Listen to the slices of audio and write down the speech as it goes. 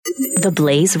The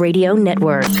Blaze Radio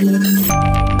Network.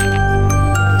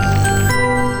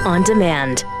 On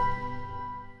demand.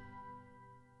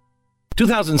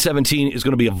 2017 is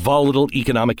going to be a volatile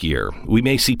economic year. We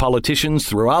may see politicians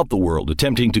throughout the world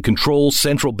attempting to control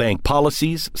central bank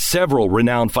policies. Several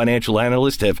renowned financial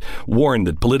analysts have warned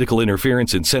that political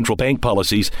interference in central bank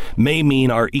policies may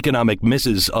mean our economic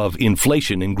misses of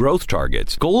inflation and growth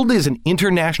targets. Gold is an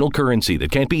international currency that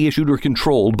can't be issued or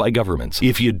controlled by governments.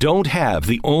 If you don't have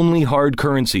the only hard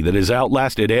currency that has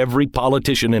outlasted every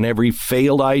politician and every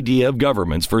failed idea of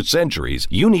governments for centuries,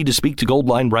 you need to speak to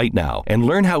Goldline right now and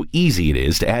learn how easy it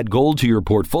is to add gold to your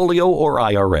portfolio or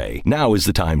IRA. Now is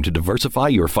the time to diversify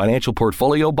your financial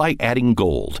portfolio by adding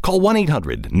gold. Call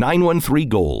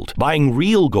 1-800-913-GOLD. Buying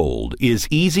real gold is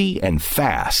easy and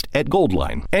fast at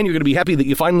Goldline. And you're going to be happy that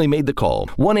you finally made the call.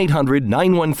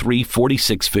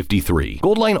 1-800-913-4653.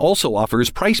 Goldline also offers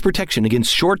price protection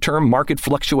against short-term market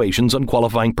fluctuations on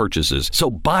qualifying purchases. So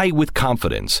buy with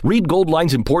confidence. Read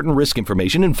Goldline's important risk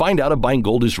information and find out if buying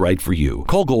gold is right for you.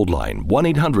 Call Goldline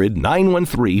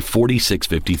 1-800-913-4653.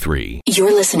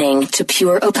 You're listening to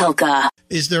Pure Opelka.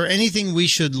 Is there anything we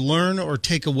should learn or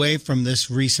take away from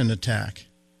this recent attack?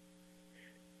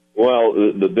 Well,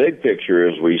 the big picture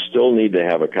is we still need to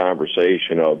have a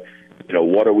conversation of,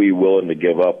 what are we willing to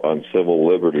give up on civil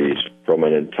liberties from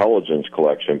an intelligence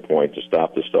collection point to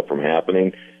stop this stuff from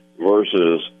happening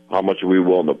versus how much are we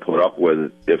willing to put up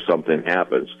with if something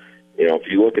happens. If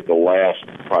you look at the last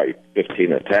probably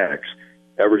 15 attacks,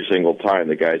 every single time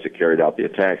the guys that carried out the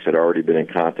attacks had already been in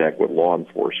contact with law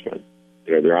enforcement.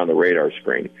 They're on the radar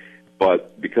screen.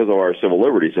 But because of our civil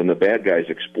liberties, and the bad guys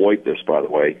exploit this, by the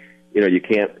way, you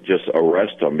can't just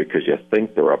arrest them because you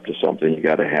think they're up to something. You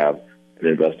got to have an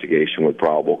investigation with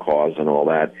probable cause and all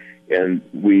that. And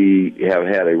we have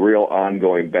had a real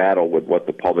ongoing battle with what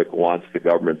the public wants the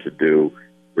government to do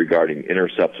regarding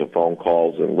intercepts of phone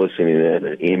calls and listening in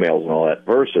and emails and all that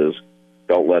versus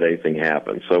don't let anything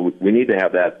happen. So we need to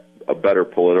have a better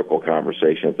political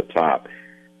conversation at the top.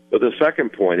 But the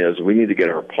second point is we need to get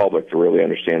our public to really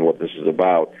understand what this is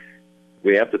about.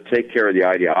 We have to take care of the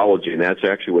ideology, and that's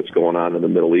actually what's going on in the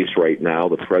Middle East right now.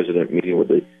 The president meeting with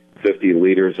the 50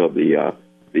 leaders of the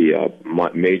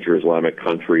major Islamic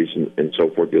countries and so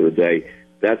forth the other day.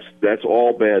 That's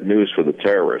all bad news for the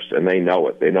terrorists, and they know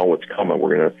it. They know what's coming.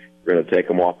 We're going to take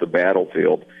them off the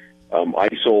battlefield.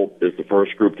 ISIL is the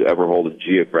first group to ever hold a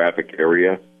geographic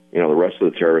area. The rest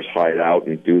of the terrorists hide out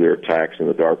and do their attacks in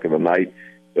the dark of the night,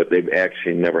 but they've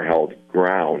actually never held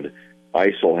ground.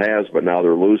 ISIL has, but now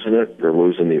they're losing it. They're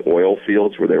losing the oil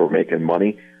fields where they were making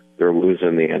money. They're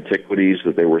losing the antiquities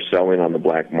that they were selling on the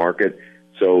black market.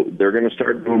 So they're going to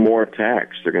start doing more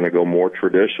attacks. They're going to go more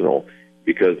traditional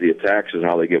because the attacks is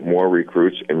how they get more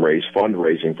recruits and raise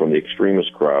fundraising from the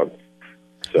extremist crowd.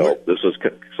 So this is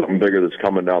something bigger that's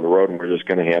coming down the road, and we're just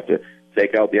going to have to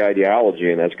take out the ideology,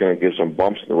 and that's going to give some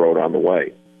bumps in the road on the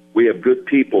way. We have good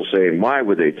people saying, why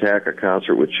would they attack a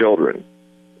concert with children?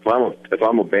 If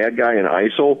I'm a bad guy in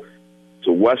ISIL, it's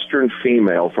a Western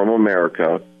female from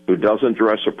America who doesn't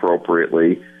dress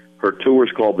appropriately. Her tour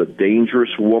is called the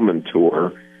Dangerous Woman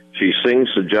Tour. She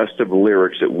sings suggestive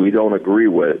lyrics that we don't agree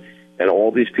with, and all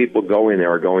these people going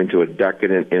there are going to a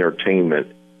decadent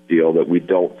entertainment deal that we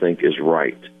don't think is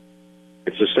right.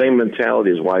 It's the same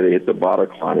mentality as why they hit the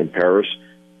Bataclan in Paris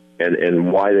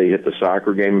and why they hit the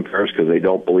soccer game in Paris, because they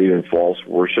don't believe in false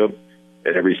worship.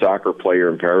 And every soccer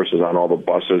player in Paris is on all the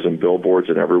buses and billboards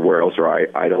and everywhere else are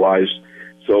idolized.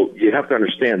 So you have to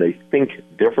understand they think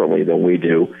differently than we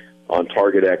do on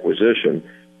target acquisition.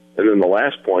 And then the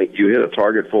last point, you hit a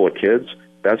target full of kids,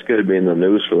 that's going to be in the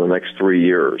news for the next 3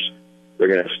 years. They're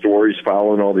going to have stories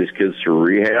following all these kids through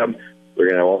rehab. They're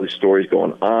going to have all these stories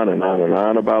going on and on and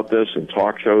on about this and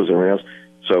talk shows and everything else.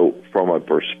 So from a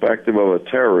perspective of a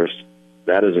terrorist,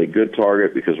 that is a good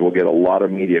target because we'll get a lot of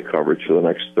media coverage for the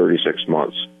next 36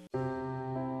 months.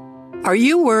 Are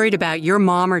you worried about your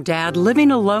mom or dad living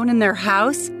alone in their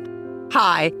house?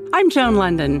 Hi, I'm Joan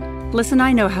London. Listen,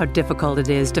 I know how difficult it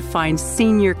is to find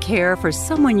senior care for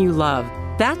someone you love.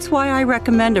 That's why I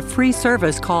recommend a free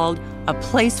service called A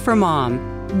Place for Mom.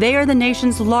 They are the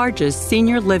nation's largest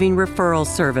senior living referral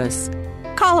service.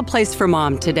 Call A Place for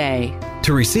Mom today.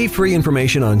 To receive free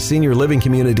information on senior living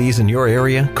communities in your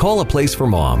area, call A Place for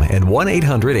Mom at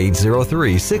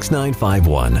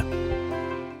 1-800-803-6951.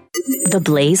 The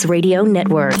Blaze Radio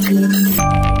Network.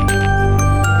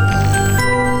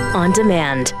 On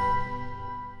demand.